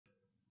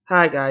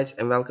Hi guys,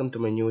 and welcome to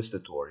my newest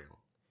tutorial.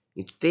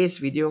 In today's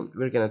video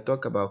we're gonna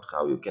talk about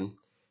how you can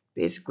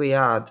basically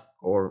add,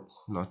 or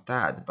not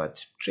add,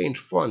 but change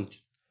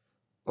font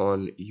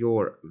on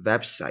your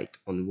website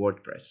on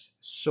WordPress.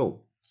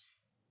 So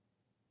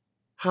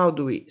how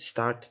do we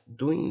start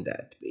doing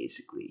that?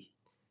 Basically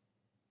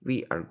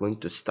we are going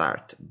to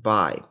start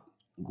by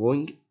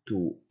going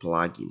to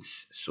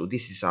plugins. So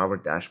this is our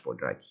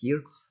dashboard right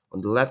here.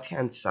 On the left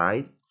hand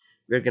side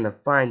we're gonna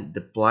find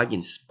the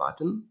plugins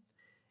button,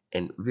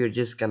 and we're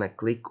just gonna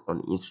click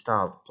on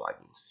installed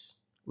plugins.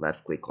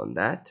 Left click on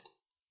that.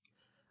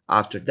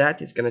 After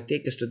that, it's gonna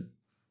take us to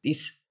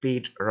this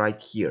page right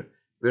here.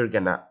 We're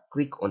gonna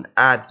click on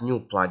add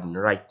new plugin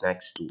right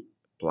next to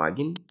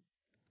plugin.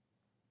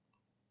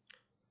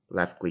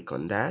 Left click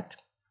on that.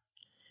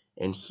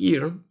 And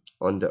here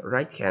on the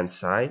right hand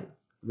side,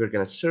 we're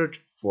gonna search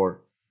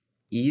for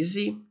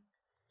easy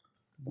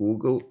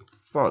Google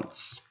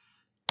fonts.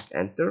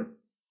 Enter.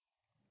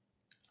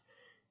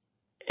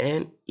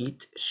 And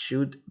it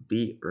should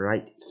be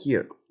right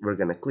here. We're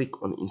gonna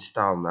click on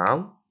install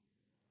now,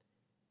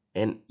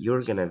 and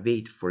you're gonna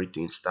wait for it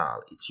to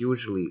install. It's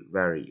usually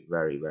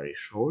very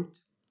short.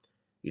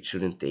 It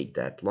shouldn't take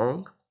that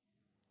long,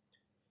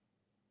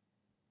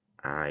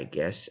 I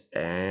guess.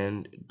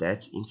 And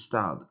that's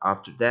installed.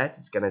 After that,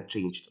 it's gonna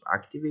change to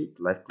activate.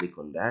 Left click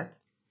on that,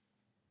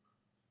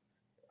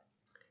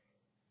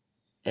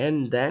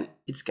 and then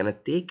it's gonna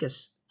take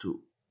us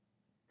to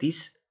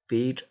this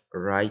page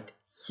right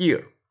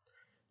here.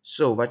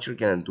 So what you're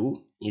gonna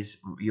do is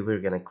you're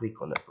gonna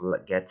click on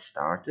get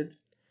started,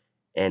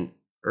 and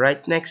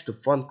right next to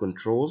font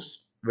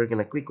controls we're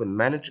gonna click on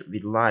manage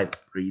with live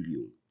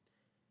preview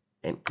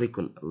and click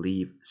on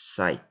leave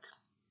site.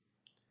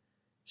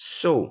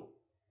 So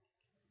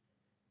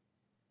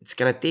it's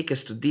gonna take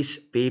us to this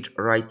page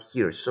right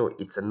here. So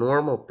it's a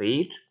normal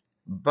page,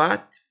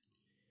 but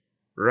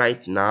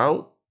right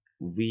now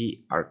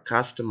we are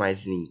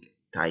customizing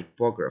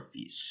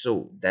typography.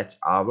 So that's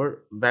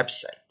our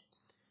website.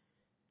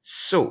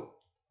 So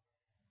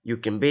you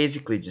can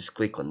basically just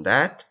click on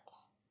that,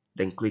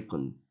 then click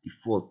on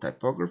default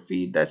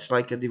typography. That's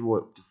like a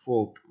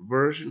default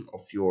version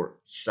of your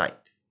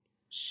site.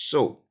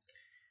 So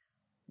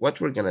what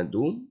we're gonna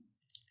do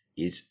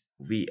is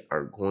we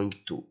are going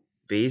to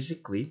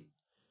basically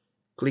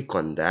click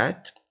on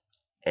that,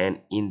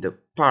 and in the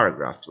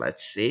paragraph,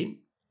 let's say,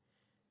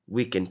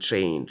 we can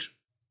change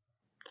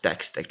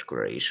text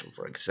decoration,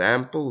 for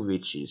example,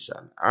 which is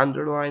an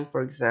underline,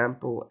 for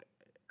example.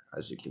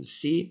 As you can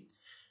see,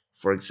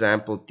 for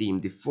example, theme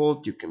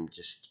default, you can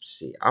just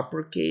say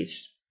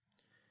uppercase,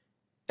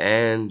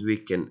 and we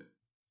can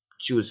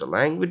choose a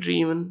language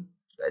even,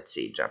 let's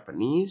say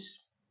Japanese,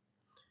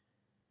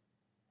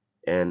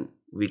 and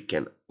we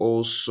can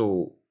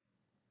also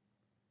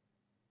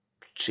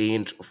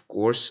change, of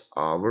course,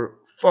 our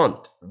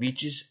font,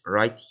 which is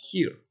right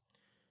here.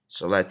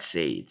 So let's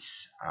say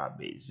it's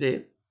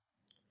ABC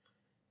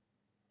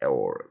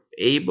or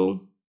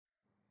able,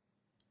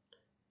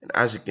 and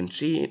as you can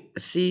see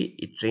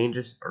it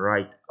changes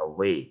right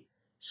away.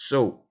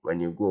 So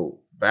when you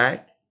go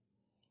back,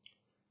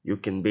 you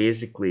can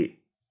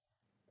basically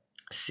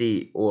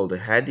see all the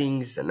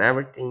headings and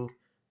everything.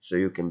 So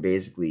you can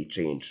basically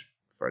change,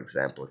 for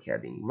example,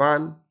 heading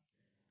 1.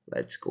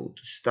 Let's go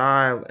to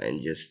style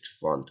and just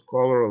font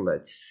color,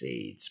 let's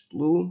say it's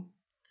blue.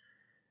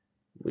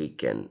 We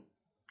can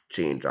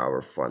change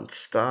our font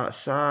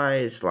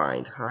size,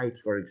 line height,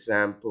 for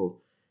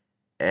example,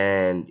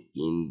 and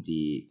in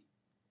the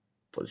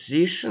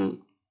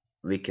position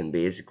we can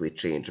basically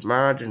change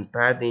margin,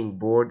 padding,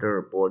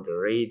 border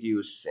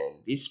radius,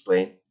 and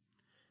display.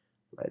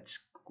 Let's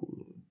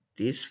go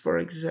this, for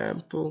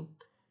example.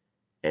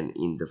 And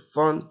in the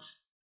font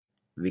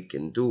we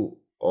can do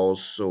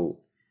also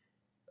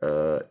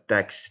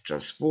text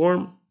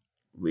transform,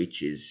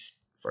 which is,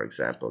 for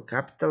example,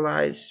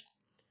 capitalize.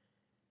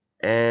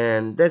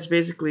 And that's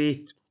basically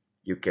it.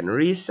 You can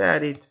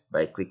reset it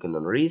by clicking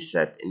on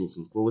reset, and you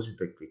can close it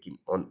by clicking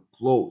on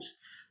close.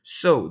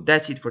 So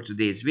that's it for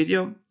today's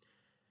video.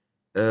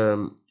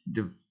 The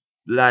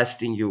last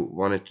thing you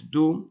wanted to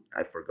do,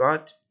 I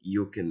forgot,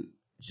 you can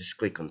just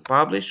click on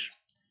publish,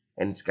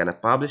 and it's gonna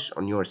publish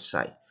on your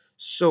site.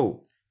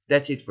 So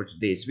that's it for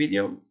today's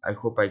video. I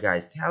hope I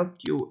guys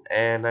helped you,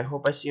 and I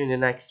hope I see you in the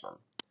next one.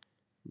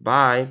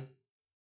 Bye.